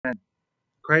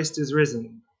Christ is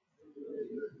risen.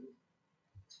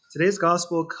 Today's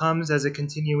gospel comes as a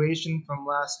continuation from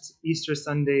last Easter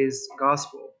Sunday's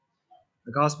gospel.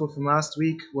 The gospel from last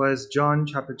week was John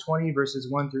chapter 20, verses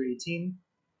 1 through 18.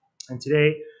 And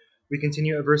today we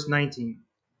continue at verse 19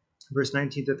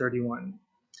 to 31.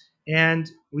 And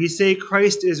we say,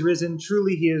 Christ is risen,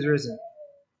 truly he is risen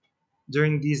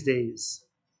during these days.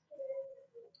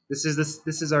 This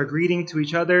is our greeting to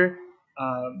each other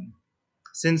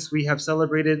since we have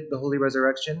celebrated the Holy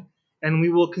Resurrection. And we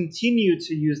will continue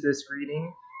to use this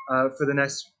greeting for the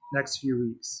next few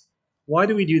weeks. Why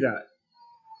do we do that?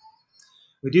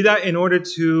 We do that in order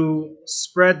to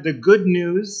spread the good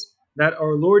news that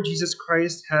our Lord Jesus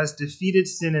Christ has defeated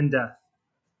sin and death.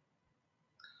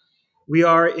 We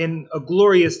are in a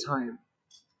glorious time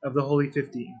of the Holy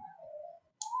 50.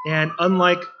 And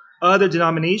unlike other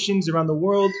denominations around the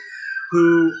world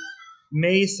who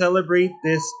may celebrate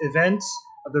this event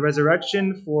of the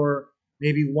resurrection for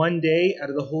maybe one day out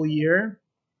of the whole year,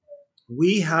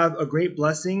 we have a great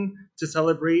blessing to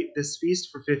celebrate this feast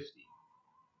for 50.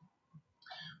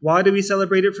 Why do we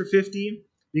celebrate it for 50?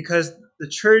 Because the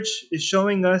church is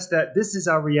showing us that this is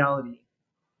our reality.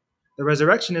 The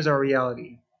resurrection is our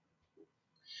reality.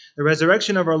 The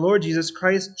resurrection of our Lord Jesus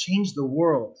Christ changed the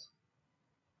world.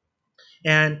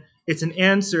 And it's an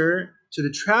answer to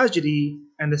the tragedy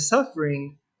and the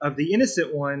suffering of the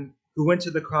innocent one who went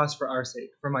to the cross for our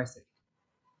sake, for my sake.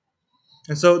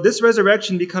 And so this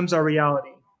resurrection becomes our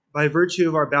reality by virtue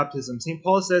of our baptism. St.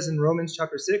 Paul says in Romans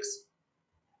chapter 6,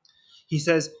 he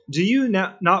says, "Do you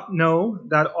not know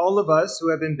that all of us who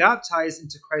have been baptized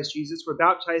into Christ Jesus were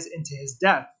baptized into his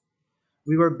death?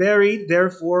 We were buried,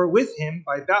 therefore, with him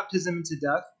by baptism into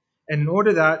death, and in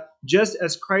order that, just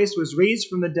as Christ was raised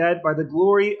from the dead by the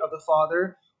glory of the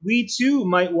Father, we too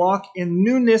might walk in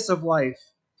newness of life.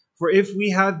 For if we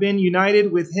have been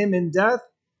united with him in death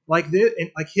like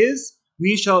his,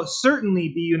 we shall certainly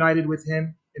be united with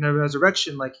him in a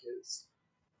resurrection like his."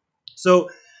 So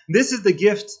this is the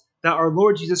gift that our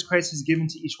Lord Jesus Christ has given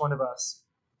to each one of us.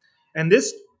 And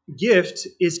this gift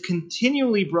is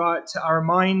continually brought to our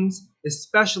minds,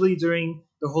 especially during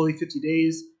the Holy 50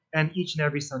 days and each and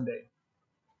every Sunday.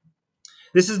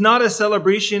 This is not a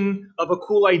celebration of a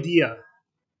cool idea.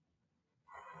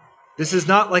 This is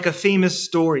not like a famous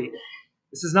story.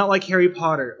 This is not like Harry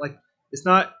Potter. It's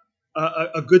not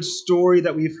a good story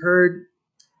that we've heard.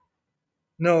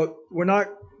 No, we're not.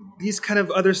 These kind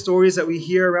of other stories that we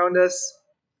hear around us,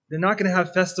 they're not going to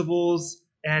have festivals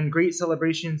and great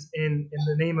celebrations in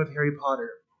the name of Harry Potter.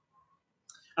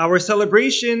 Our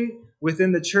celebration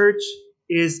within the church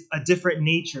is a different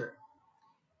nature.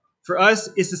 For us,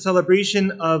 it's a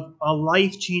celebration of a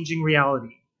life-changing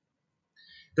reality.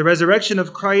 The resurrection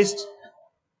of Christ,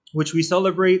 which we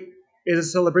celebrate, is a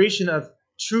celebration of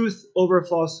truth over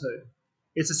falsehood.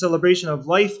 It's a celebration of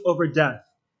life over death.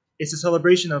 It's a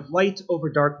celebration of light over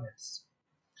darkness.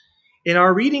 In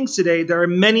our readings today, there are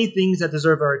many things that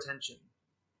deserve our attention.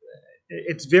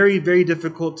 It's very, very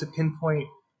difficult to pinpoint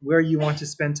where you want to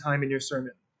spend time in your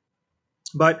sermon.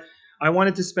 But I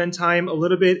wanted to spend time a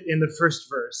little bit in the first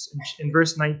verse, in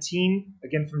verse 19,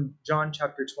 again from John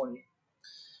chapter 20.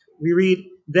 We read,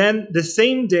 "Then the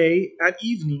same day at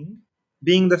evening,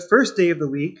 being the first day of the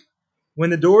week,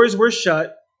 when the doors were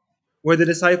shut where the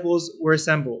disciples were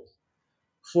assembled,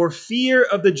 for fear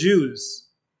of the Jews,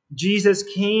 Jesus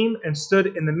came and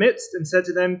stood in the midst and said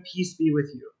to them, 'Peace be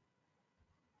with you.'"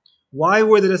 Why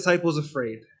were the disciples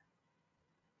afraid?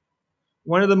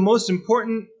 One of the most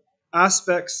important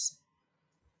aspects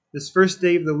this first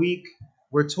day of the week,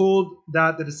 we're told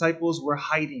that the disciples were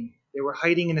hiding. They were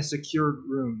hiding in a secured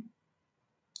room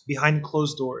behind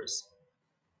closed doors.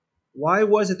 Why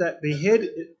was it that they hid?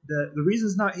 The reason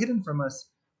is not hidden from us,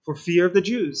 for fear of the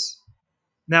Jews.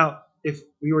 Now, if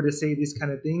we were to say these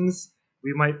kind of things,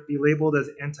 we might be labeled as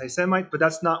anti-Semite, but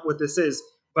that's not what this is.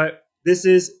 But this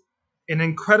is an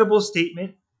incredible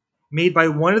statement made by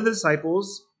one of the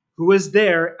disciples who was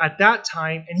there at that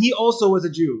time, and he also was a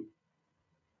Jew.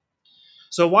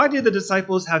 So why did the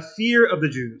disciples have fear of the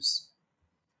Jews?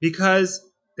 Because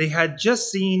they had just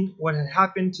seen what had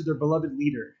happened to their beloved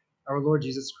leader, our Lord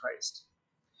Jesus Christ.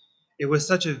 It was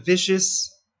such a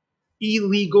vicious,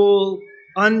 illegal,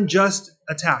 unjust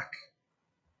attack.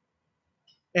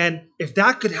 And if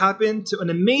that could happen to an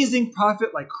amazing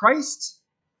prophet like Christ,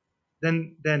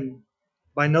 then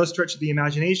by no stretch of the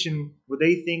imagination would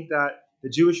they think that the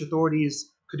Jewish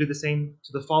authorities could do the same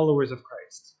to the followers of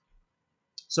Christ.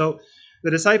 So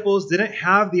the disciples didn't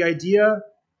have the idea,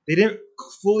 they didn't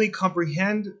fully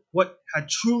comprehend what had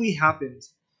truly happened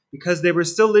because they were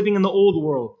still living in the old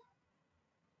world,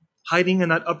 hiding in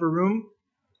that upper room,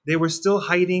 They were still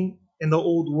hiding in the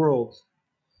old world.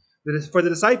 For the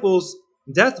disciples,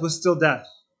 death was still death.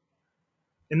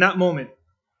 In that moment,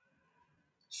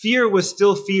 fear was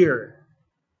still fear.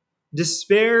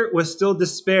 Despair was still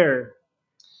despair.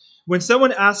 When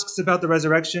someone asks about the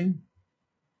resurrection,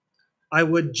 I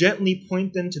would gently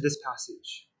point them to this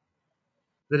passage.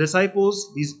 The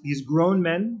disciples, these grown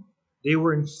men, they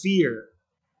were in fear.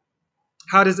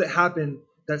 How does it happen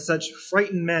that such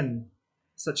frightened men,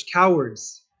 such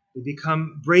cowards, they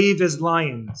become brave as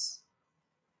lions?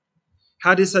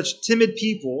 How did such timid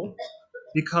people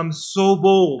become so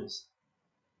bold?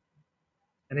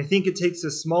 And I think it takes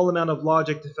a small amount of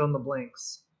logic to fill in the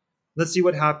blanks. Let's see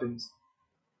what happens.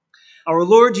 Our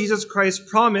Lord Jesus Christ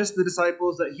promised the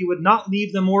disciples that he would not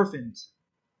leave them orphaned.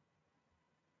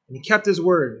 And he kept his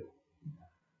word.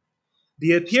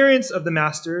 The appearance of the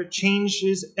Master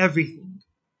changes everything.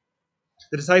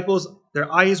 The disciples,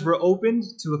 their eyes were opened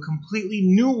to a completely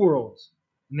new world,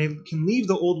 and they can leave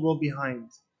the old world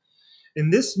behind. In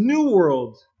this new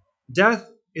world, death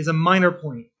is a minor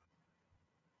point.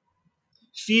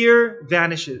 Fear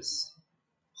vanishes.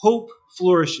 Hope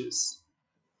flourishes.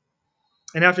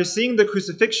 And after seeing the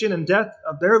crucifixion and death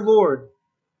of their Lord,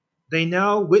 they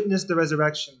now witness the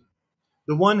resurrection.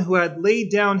 The one who had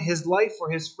laid down his life for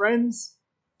his friends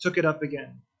took it up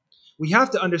again. We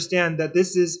have to understand that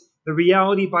this is the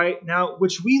reality by now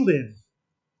which we live.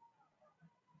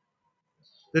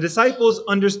 The disciples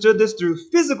understood this through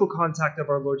physical contact of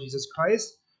our Lord Jesus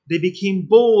Christ. They became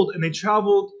bold and they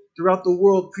traveled throughout the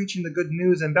world preaching the good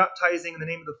news and baptizing in the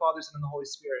name of the Father, Son, and the Holy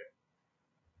Spirit.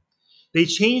 They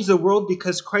changed the world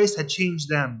because Christ had changed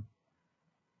them.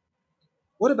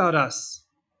 What about us?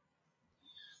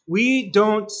 We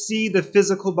don't see the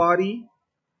physical body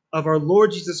of our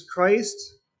Lord Jesus Christ,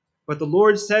 but the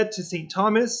Lord said to St.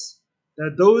 Thomas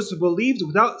that those who believed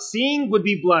without seeing would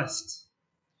be blessed.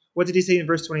 What did he say in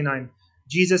verse 29?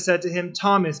 Jesus said to him,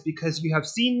 Thomas, because you have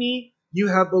seen me, you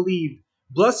have believed.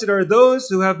 Blessed are those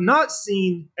who have not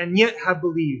seen and yet have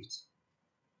believed.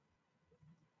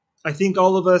 I think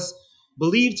all of us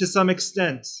believe to some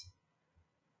extent.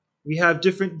 We have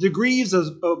different degrees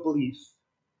of belief.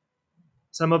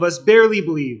 Some of us barely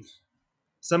believe.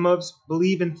 Some of us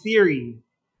believe in theory.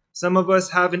 Some of us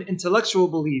have an intellectual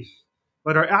belief,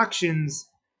 but our actions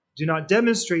do not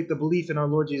demonstrate the belief in our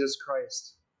Lord Jesus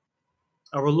Christ.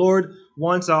 Our Lord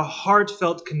wants a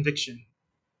heartfelt conviction.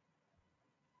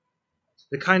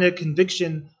 The kind of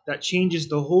conviction that changes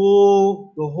the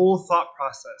whole thought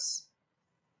process.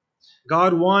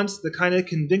 God wants the kind of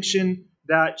conviction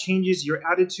that changes your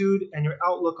attitude and your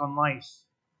outlook on life.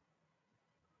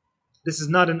 This is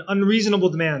not an unreasonable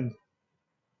demand.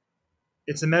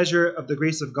 It's a measure of the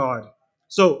grace of God.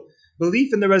 So,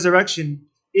 belief in the resurrection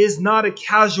is not a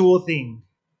casual thing.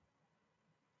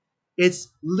 It's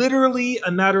literally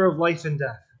a matter of life and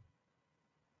death.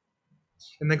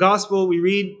 In the gospel, we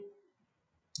read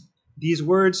these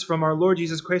words from our Lord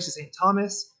Jesus Christ to St.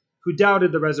 Thomas, who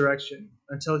doubted the resurrection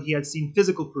until he had seen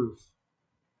physical proof.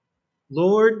 Our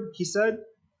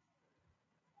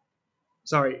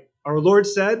Lord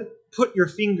said, put your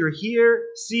finger here,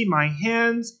 see my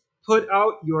hands, put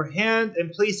out your hand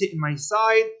and place it in my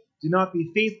side. Do not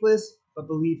be faithless, but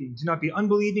believing. Do not be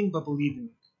unbelieving, but believing.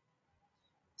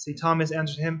 St. Thomas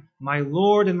answered him, my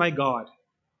Lord and my God.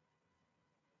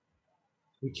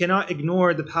 We cannot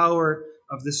ignore the power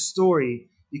of this story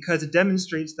because it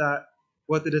demonstrates that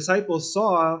what the disciples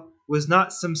saw was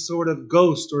not some sort of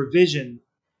ghost or vision.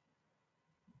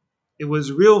 It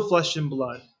was real flesh and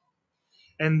blood.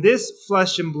 And this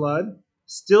flesh and blood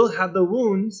still had the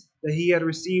wounds that he had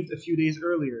received a few days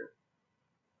earlier.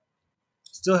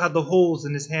 Still had the holes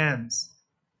in his hands,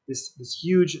 this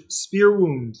huge spear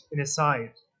wound in his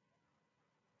side.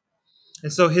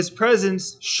 And so his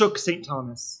presence shook St.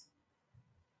 Thomas.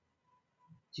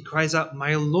 He cries out,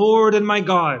 my Lord and my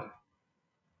God.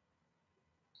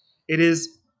 It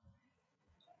is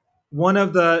one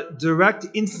of the direct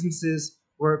instances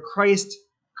where Christ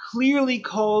clearly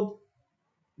called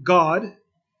God,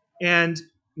 and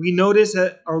we notice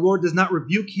that our Lord does not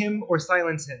rebuke him or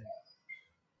silence him.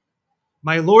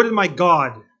 My Lord and my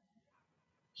God.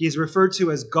 He is referred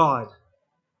to as God.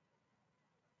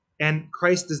 And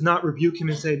Christ does not rebuke him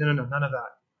and say, no, none of that.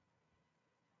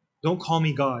 Don't call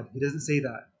me God. He doesn't say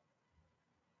that.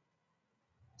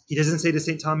 He doesn't say to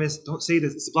St. Thomas, don't say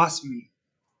this, it's blasphemy.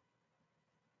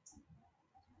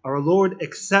 Our Lord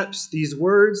accepts these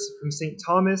words from St.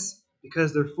 Thomas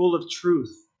because they're full of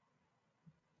truth.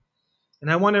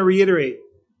 And I want to reiterate,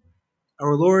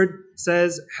 our Lord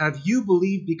says, have you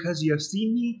believed because you have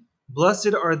seen me?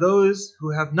 Blessed are those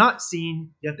who have not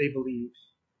seen, yet they believe.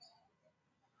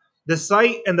 The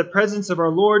sight and the presence of our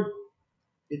Lord,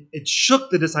 it shook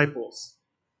the disciples,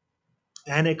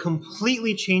 and it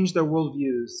completely changed their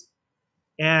worldviews,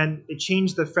 and it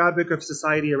changed the fabric of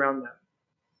society around them.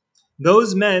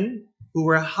 Those men who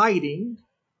were hiding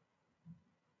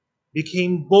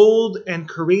became bold and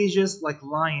courageous like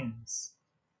lions.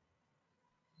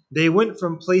 They went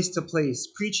from place to place,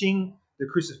 preaching the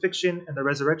crucifixion and the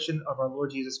resurrection of our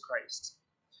Lord Jesus Christ.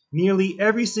 Nearly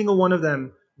every single one of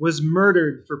them was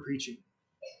murdered for preaching.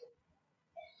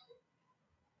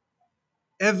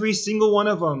 Every single one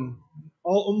of them,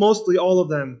 mostly all of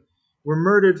them, were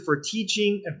murdered for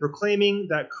teaching and proclaiming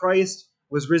that Christ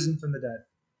was risen from the dead.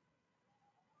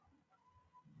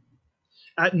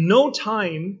 At no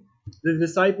time the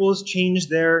disciples changed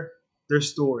their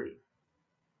story.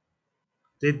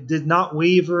 They did not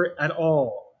waver at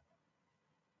all.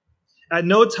 At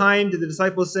no time did the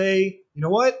disciples say, you know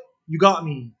what? You got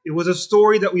me. It was a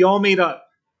story that we all made up.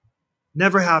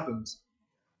 Never happened.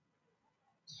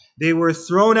 They were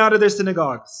thrown out of their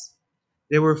synagogues.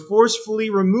 They were forcefully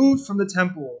removed from the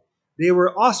temple. They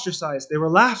were ostracized. They were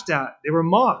laughed at. They were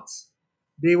mocked.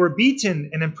 They were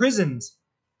beaten and imprisoned.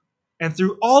 And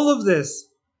through all of this,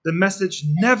 the message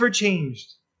never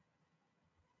changed.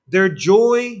 Their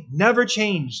joy never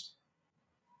changed.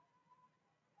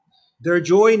 Their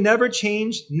joy never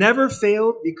changed, never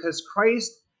failed, because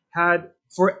Christ had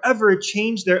forever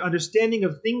changed their understanding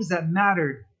of things that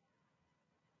mattered.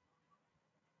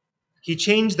 He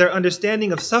changed their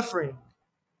understanding of suffering.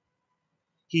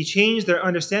 He changed their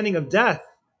understanding of death.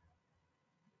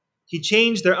 He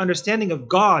changed their understanding of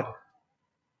God.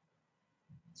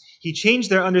 He changed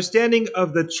their understanding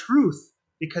of the truth,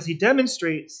 because he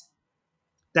demonstrates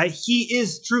that he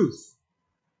is truth.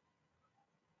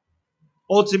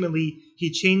 Ultimately,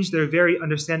 he changed their very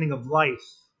understanding of life.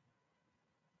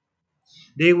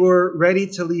 They were ready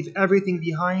to leave everything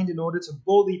behind in order to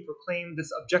boldly proclaim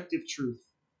this objective truth.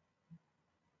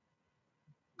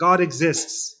 God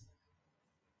exists.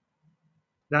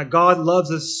 That God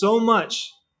loves us so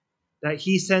much that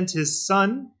he sent his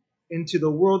Son into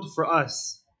the world for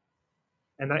us.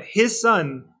 And that his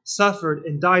Son suffered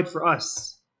and died for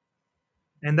us.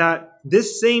 And that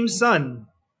this same Son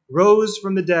rose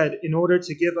from the dead in order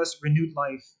to give us renewed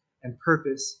life and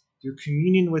purpose through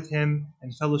communion with him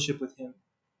and fellowship with him.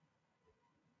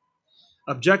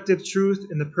 Objective truth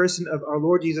in the person of our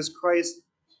Lord Jesus Christ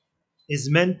is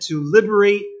meant to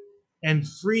liberate and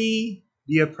free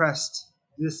the oppressed,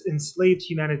 this enslaved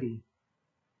humanity,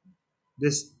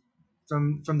 this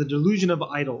from the delusion of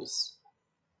idols,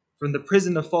 from the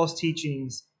prison of false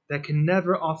teachings that can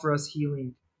never offer us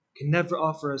healing, can never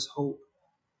offer us hope,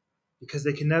 because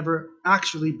they can never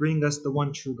actually bring us the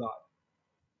one true God.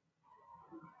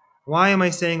 Why am I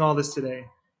saying all this today?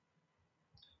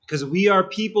 Because we are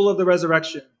people of the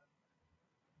resurrection.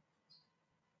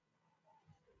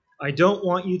 I don't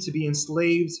want you to be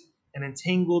enslaved and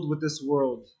entangled with this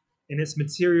world, in its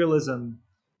materialism,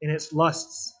 in its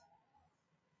lusts.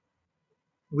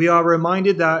 We are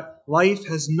reminded that life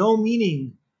has no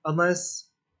meaning unless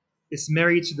it's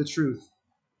married to the truth.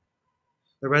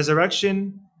 The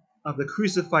resurrection of the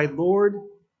crucified Lord,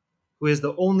 who is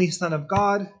the only Son of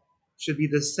God, should be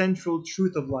the central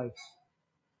truth of life.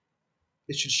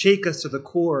 It should shake us to the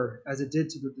core as it did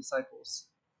to the disciples.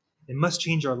 It must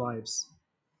change our lives.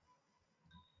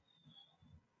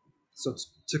 So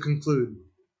to conclude,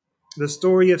 the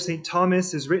story of St.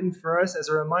 Thomas is written for us as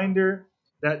a reminder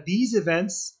that these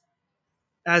events,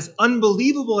 as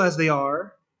unbelievable as they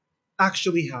are,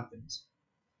 actually happened.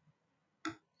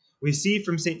 We see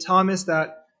from St. Thomas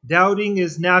that doubting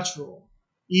is natural,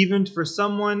 even for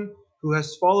someone who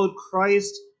has followed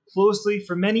Christ closely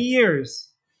for many years,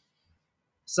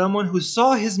 someone who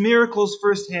saw his miracles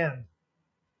firsthand.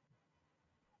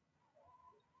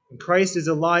 And Christ is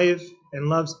alive and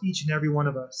loves each and every one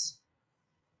of us.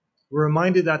 We're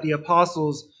reminded that the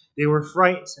apostles, they were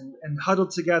frightened and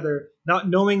huddled together, not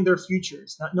knowing their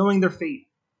futures, not knowing their fate.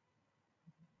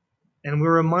 And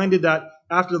we're reminded that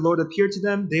after the Lord appeared to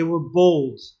them, they were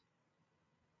bold.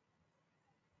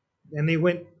 And they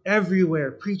went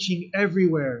everywhere, preaching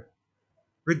everywhere,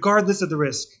 regardless of the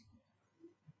risk.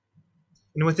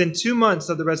 And within 2 months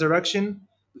of the resurrection,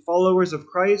 the followers of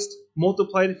Christ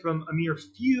multiplied from a mere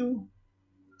few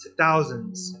to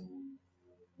thousands.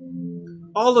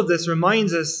 All of this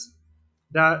reminds us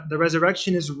that the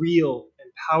resurrection is real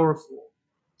and powerful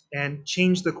and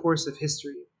changed the course of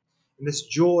history. And this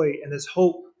joy and this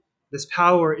hope, this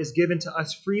power is given to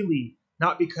us freely,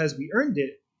 not because we earned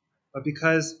it, but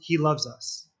because he loves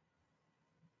us.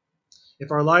 If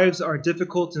our lives are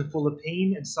difficult and full of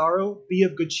pain and sorrow, be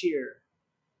of good cheer.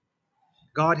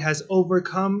 God has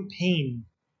overcome pain.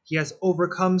 He has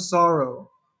overcome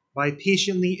sorrow by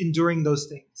patiently enduring those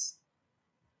things.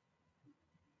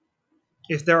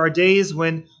 If there are days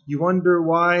when you wonder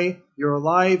why you're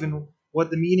alive and what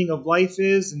the meaning of life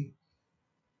is and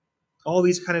all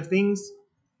these kind of things,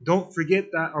 don't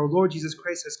forget that our Lord Jesus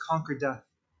Christ has conquered death.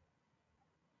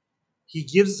 He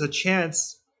gives us a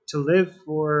chance to live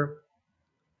for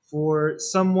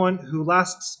someone who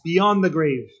lasts beyond the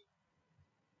grave.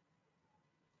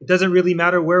 It doesn't really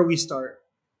matter where we start,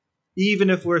 even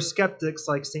if we're skeptics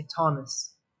like St.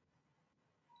 Thomas.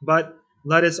 But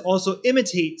let us also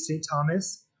imitate St.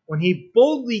 Thomas when he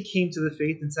boldly came to the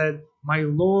faith and said, "My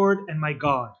Lord and my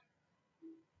God."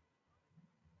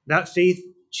 That faith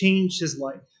changed his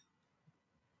life.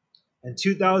 And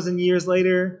 2,000 years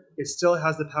later, it still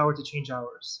has the power to change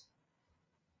ours.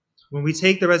 When we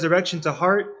take the resurrection to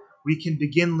heart, we can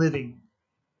begin living.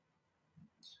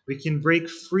 We can break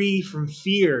free from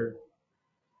fear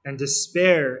and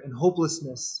despair and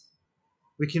hopelessness.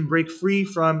 We can break free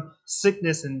from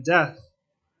sickness and death.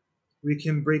 We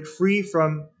can break free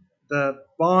from the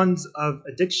bonds of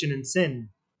addiction and sin.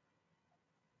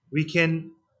 We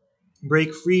can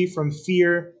break free from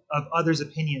fear of others'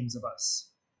 opinions of us.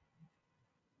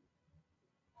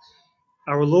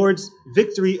 Our Lord's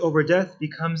victory over death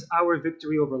becomes our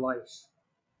victory over life.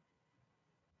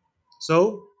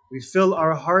 So, we fill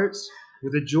our hearts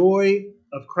with the joy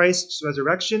of Christ's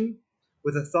resurrection,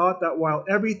 with the thought that while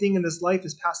everything in this life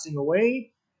is passing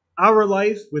away, our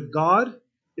life with God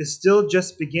is still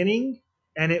just beginning,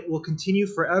 and it will continue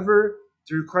forever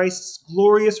through Christ's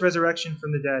glorious resurrection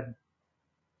from the dead.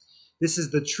 This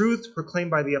is the truth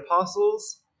proclaimed by the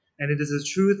apostles, and it is the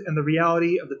truth and the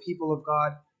reality of the people of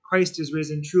God. Christ is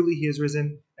risen, truly he is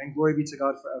risen, and glory be to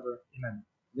God forever. Amen.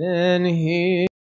 Then he